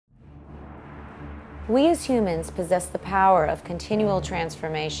We as humans possess the power of continual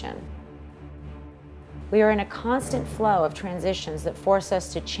transformation. We are in a constant flow of transitions that force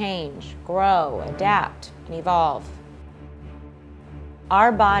us to change, grow, adapt, and evolve.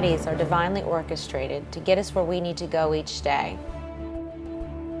 Our bodies are divinely orchestrated to get us where we need to go each day.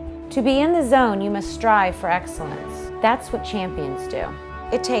 To be in the zone, you must strive for excellence. That's what champions do.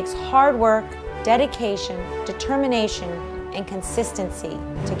 It takes hard work, dedication, determination, and consistency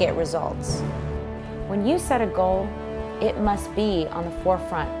to get results. When you set a goal, it must be on the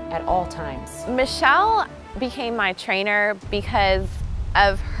forefront at all times. Michelle became my trainer because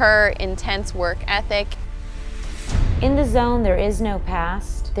of her intense work ethic. In the zone, there is no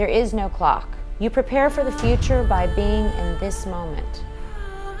past, there is no clock. You prepare for the future by being in this moment.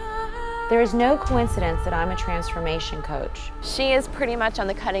 There is no coincidence that I'm a transformation coach. She is pretty much on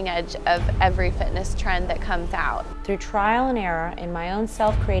the cutting edge of every fitness trend that comes out. Through trial and error in my own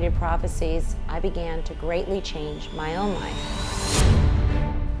self-created prophecies, I began to greatly change my own life.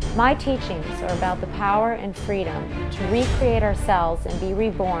 My teachings are about the power and freedom to recreate ourselves and be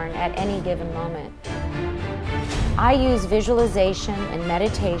reborn at any given moment. I use visualization and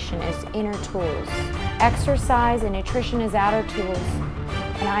meditation as inner tools, exercise and nutrition as outer tools,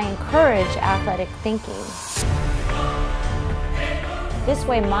 and I encourage athletic thinking. This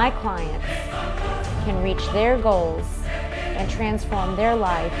way my clients can reach their goals and transform their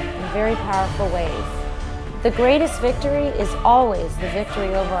life in very powerful ways. The greatest victory is always the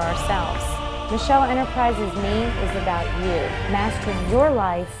victory over ourselves. Michelle Enterprises Me is about you, mastering your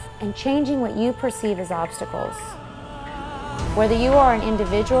life and changing what you perceive as obstacles. Whether you are an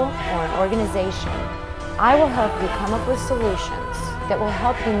individual or an organization, I will help you come up with solutions that will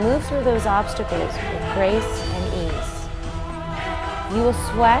help you move through those obstacles with grace and ease. You will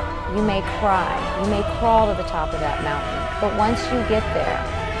sweat, you may cry, you may crawl to the top of that mountain, but once you get there,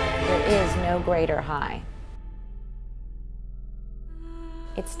 there is no greater high.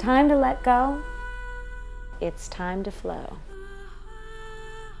 It's time to let go. It's time to flow.